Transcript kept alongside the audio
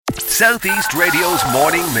South East Radio's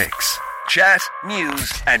morning mix. Chat,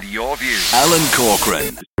 news and your views. Alan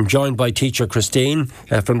Corcoran. I'm joined by teacher Christine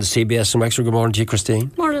from the CBS Wexford. Good morning to you,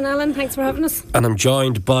 Christine. Morning, Alan. Thanks for having us. And I'm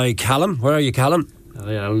joined by Callum. Where are you, Callum?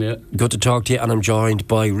 Hi, Alan, yeah. Good to talk to you. And I'm joined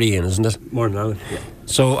by Rian, isn't it? Morning, Alan. Yeah.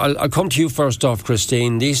 So I'll come to you first off,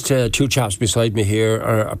 Christine. These two chaps beside me here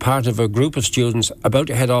are a part of a group of students about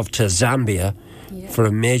to head off to Zambia for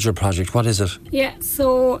a major project. What is it? Yeah,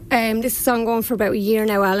 so this is ongoing for about a year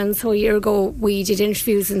now, Alan. So a year ago we did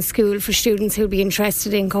interviews in school for students who'd be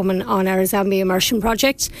interested in coming on our Zambia immersion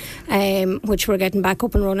project, which we're getting back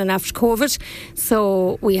up and running after COVID.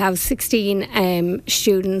 So we have 16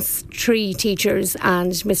 students, 3 teachers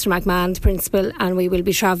and Mr. McMahon, the principal, and we will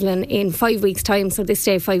be travelling in 5 weeks' time. So this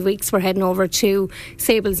day, 5 weeks, we're heading over to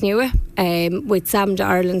Sables Newa with Zambia,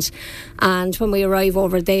 Ireland. And when we arrive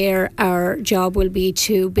over there, our job will be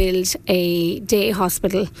to build a day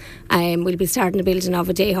hospital. We'll be starting the building of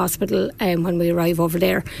a day hospital when we arrive over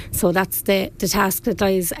there. So that's the task that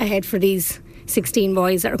lies ahead for these 16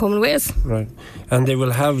 boys that are coming with us. Right. And they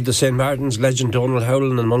will have the St. Martin's legend Donald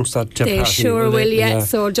Howland amongst that They party, sure will, they? yeah.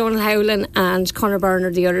 So Donald Howland and Conor Byrne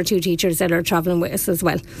are the other 2 teachers that are travelling with us as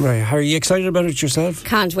well. Right. Are you excited about it yourself?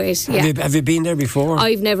 Can't wait, yeah. Have you been there before?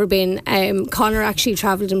 I've never been. Conor actually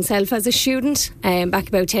travelled himself as a student back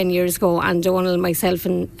about 10 years ago, and Donald, myself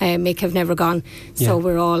and Mick have never gone. So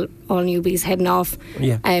we're all newbies heading off.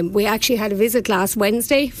 Yeah. We actually had a visit last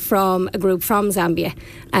Wednesday from a group from Zambia.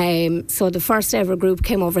 So the first ever group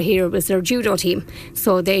came over here. It was their judo team.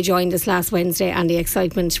 So they joined us last Wednesday, and the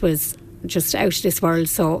excitement was just out of this world.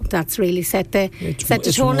 So that's really set the tone now.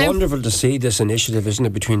 It's wonderful to see this initiative, isn't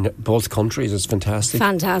it, between both countries. It's fantastic.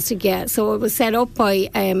 Fantastic, yeah. So it was set up by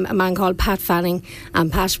a man called Pat Fanning,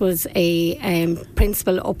 and Pat was a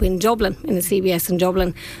principal up in Dublin, in the CBS in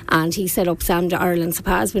Dublin, and he set up Zambia, Ireland. So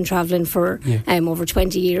Pat has been travelling for over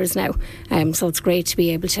 20 years now. So it's great to be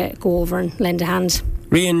able to go over and lend a hand.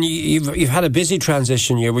 Rian, you've had a busy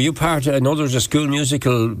transition year. Were you part of, I know there's a school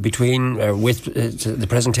musical between with the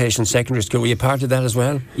presentation secondary school. Were you part of that as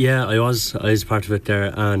well? Yeah, I was part of it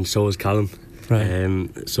there, and so was Callum. Right.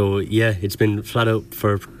 So yeah, it's been flat out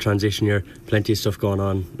for transition year. Plenty of stuff going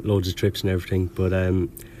on, loads of trips and everything. But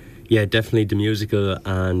yeah, definitely the musical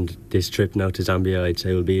and this trip now to Zambia, I'd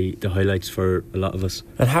say, will be the highlights for a lot of us.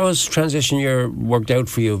 And how has transition year worked out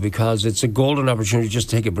for you? Because it's a golden opportunity just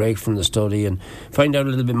to take a break from the study and find out a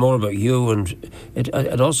little bit more about you, and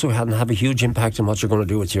it also hadn't have a huge impact on what you're going to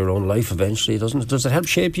do with your own life eventually, doesn't it? Does it help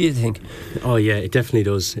shape you think? Oh yeah, it definitely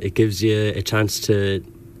does. It gives you a chance to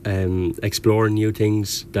explore new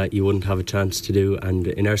things that you wouldn't have a chance to do, and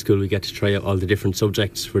in our school we get to try out all the different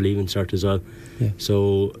subjects for Leaving Cert as well.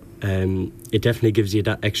 So it definitely gives you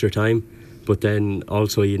that extra time, but then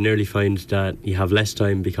also you nearly find that you have less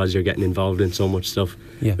time because you're getting involved in so much stuff,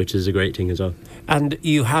 which is a great thing as well. And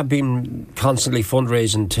you have been constantly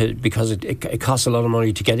fundraising because it costs a lot of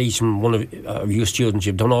money to get each one of you students.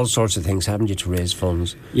 You've done all sorts of things, haven't you, to raise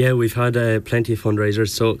funds? Yeah, we've had plenty of fundraisers,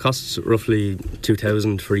 so it costs roughly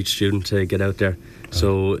 2,000 for each student to get out there.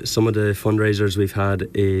 So some of the fundraisers we've had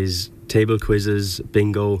is table quizzes,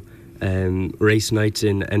 bingo, race nights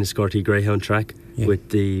in Enniscorthy Greyhound Track with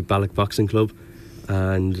the Ballock Boxing Club,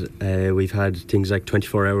 and we've had things like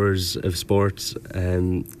 24 hours of sports,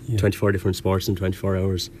 24 different sports in 24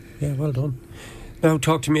 hours. Yeah, well done. Now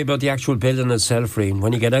talk to me about the actual building itself, Rian.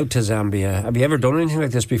 When you get out to Zambia, have you ever done anything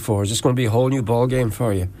like this before? Is this going to be a whole new ball game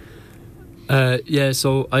for you? Yeah,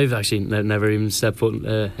 so I've actually never even stepped foot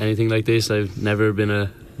in anything like this. I've never been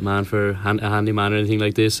a man for a handyman or anything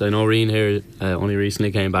like this. I know Rian here only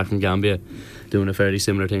recently came back from Gambia doing a fairly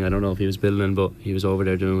similar thing. I don't know if he was building, but he was over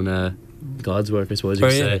there doing God's work, I suppose you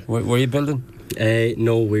could say. Were you building?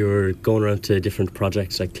 No, we were going around to different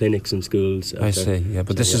projects like clinics and schools. I see, yeah,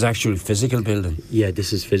 but so this is actual physical building. Yeah,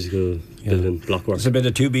 this is physical building, block work. It's a bit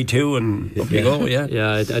of 2B2 and up you go, yeah.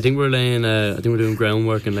 Yeah, I think we're laying. I think we're doing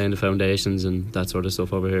groundwork and laying the foundations and that sort of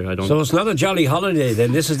stuff over here. So it's not a jolly holiday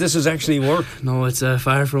then. This is actually work. No, it's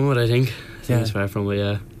far from it. I think it's far from it.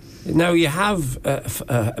 Yeah. Now you have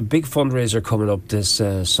a big fundraiser coming up this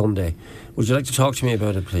Sunday. Would you like to talk to me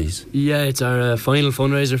about it, please? Yeah, it's our final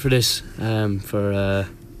fundraiser for this, for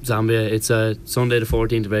Zambia. It's Sunday the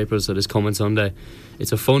 14th of April, so this coming Sunday.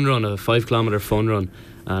 It's a fun run, a 5-kilometre fun run,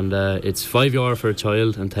 and it's €5 for a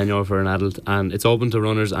child and €10 for an adult, and it's open to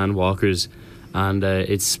runners and walkers, and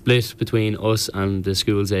it's split between us and the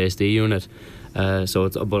school's ASD unit. So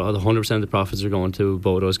it's about 100% of the profits are going to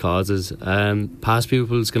both those causes. Past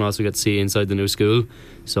pupils can also get to see inside the new school,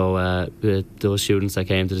 so those students that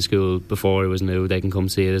came to the school before it was new, they can come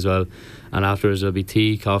see it as well. And afterwards there'll be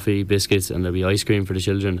tea, coffee, biscuits, and there'll be ice cream for the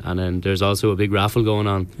children. And then there's also a big raffle going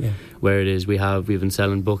on where it is. We've been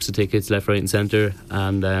selling books of tickets left, right and centre,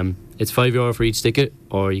 and it's €5 for each ticket,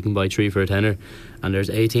 or you can buy 3 for a tenner. And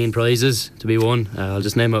there's 18 prizes to be won. I'll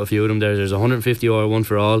just name out a few of them there. There's €150 one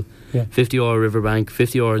for all, €50 Riverbank,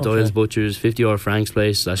 €50 Doyle's Butchers, €50 Frank's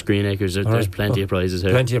Place / Greenacres. There's plenty of prizes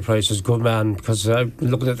here. Plenty of prizes, good man, because I'm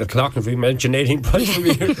looking at the clock, if we mentioned 18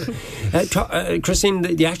 prizes. Christine,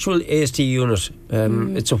 the actual AST unit,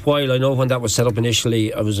 it's a while. I know when that was set up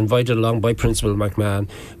initially, I was invited along by Principal McMahon,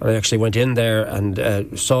 and I actually went in there and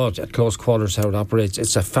saw it at close quarters how it operates.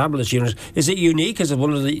 It's a fabulous unit. Is it unique? Is it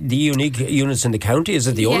one of the unique units in the county? Is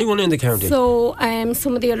it the only one in the county? So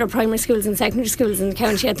some of the other primary schools and secondary schools in the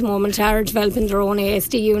county at the moment are developing their own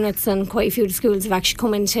ASD units, and quite a few of the schools have actually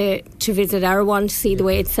come in to visit our one to see the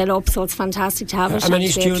way it's set up, so it's fantastic to have it. How many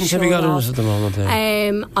students have you got in it at the moment?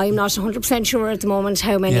 I'm not 100% sure at the moment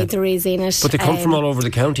how many there is in it. But they come from all over the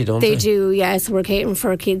county, don't they? They do, yeah. So we're catering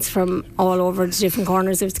for kids from all over the different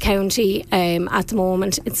corners of the county at the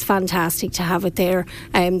moment. It's fantastic to have it there.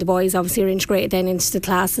 The boys obviously are integrated then into the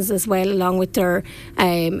classes as well, along with their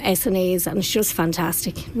SNAs, and it's just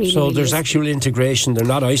fantastic. Really, so there's actual integration, they're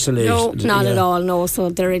not isolated? No, not at all, no. So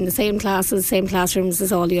they're in the same classes, same classrooms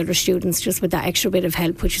as all the other students, just with that extra bit of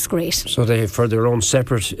help, which is great. So they have for their own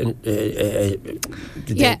separate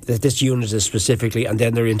this unit is specifically, and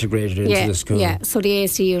then they're integrated into the school. Yeah, so the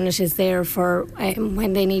ASD unit is there for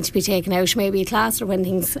when they need to be taken out maybe a class, or when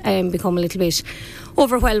things become a little bit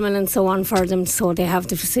overwhelming and so on for them, so they have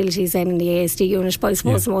the facilities then in the ASD unit. But I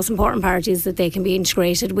suppose the most important part is that they can be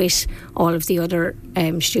integrated with all of the other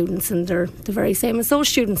students, and they're the very same as those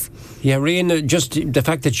students. Yeah, Rian, just the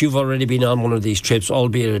fact that you've already been on one of these trips,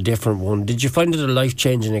 albeit a different one, did you find it a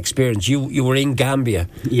life-changing experience? You were in Gambia.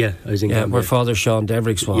 Yeah, I was in Gambia. Where Father Sean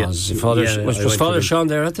Devricks was. Was Father Sean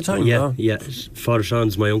there at the time? Yeah. Father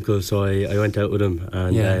Sean's my uncle, so I went out with him,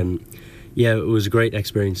 and it was a great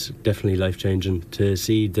experience, definitely life-changing to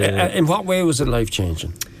see the... in what way was it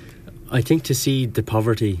life-changing? I think to see the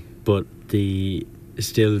poverty, but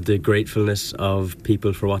still the gratefulness of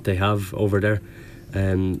people for what they have over there.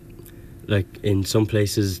 Like in some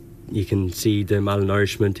places you can see the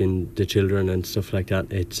malnourishment in the children and stuff like that.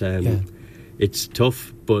 It's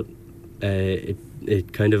tough, but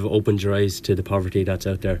it kind of opens your eyes to the poverty that's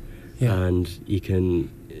out there, and you can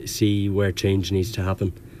see where change needs to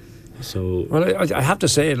happen. So, well, I have to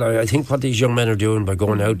say, I think what these young men are doing by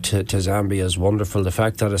going out to Zambia is wonderful. The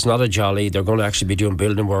fact that it's not a jolly, they're going to actually be doing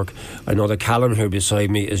building work. I know that Callum here beside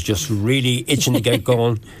me is just really itching to get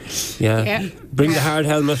going. Bring the hard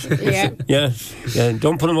helmet.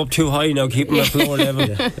 Don't put them up too high now, keep them at floor level.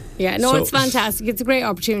 It's fantastic. It's a great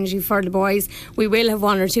opportunity for the boys. We will have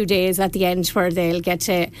 1 or 2 days at the end where they'll get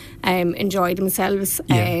to enjoy themselves.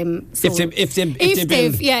 If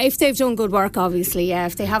they've done good work, obviously.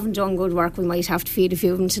 If they haven't done good work, we might have to feed a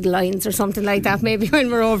few of them to the lions or something like that maybe when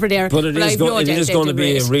we're over there. But it is going to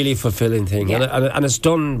be a really fulfilling thing, and it's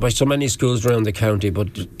done by so many schools around the county.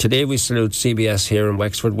 But today we salute CBS here in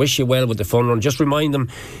Wexford. Wish you well with the fun run. Just remind them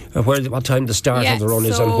what time the start of the run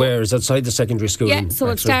is, and where is outside the secondary school. So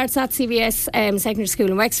it starts at CBS Secondary School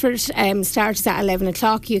in Wexford. Starts at 11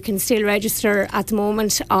 o'clock. You can still register at the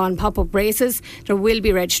moment on pop-up races. There will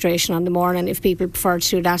be registration on the morning if people prefer to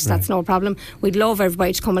do that. That's no problem. We'd love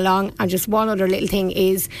everybody to come along. And just one other little thing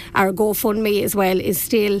is our GoFundMe as well is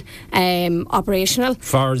still operational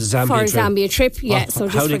for the Zambia trip. So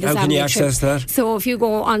just how can you access that? So if you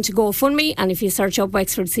go on to GoFundMe, and if you search up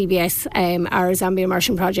Wexford CBS, our Zambia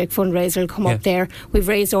Immersion Project fundraiser will come up there. We've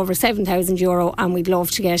raised over €7,000, and we'd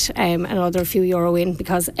love to get another few euro in,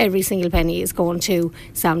 because every single penny is going to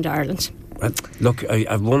Sound Ireland. Look, I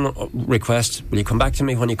have one request. Will you come back to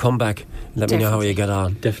me when you come back? Let me know how you get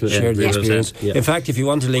on. Definitely. Share the experience. In fact, if you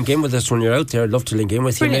want to link in with us when you're out there, I'd love to link in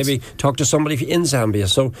with you. Maybe talk to somebody in Zambia.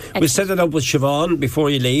 So we'll set it up with Siobhan before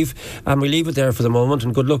you leave, and we leave it there for the moment,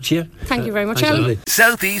 and good luck to you. Thank you very much, Alan.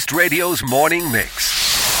 South East Radio's Morning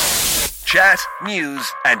Mix. Chat,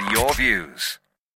 news and your views.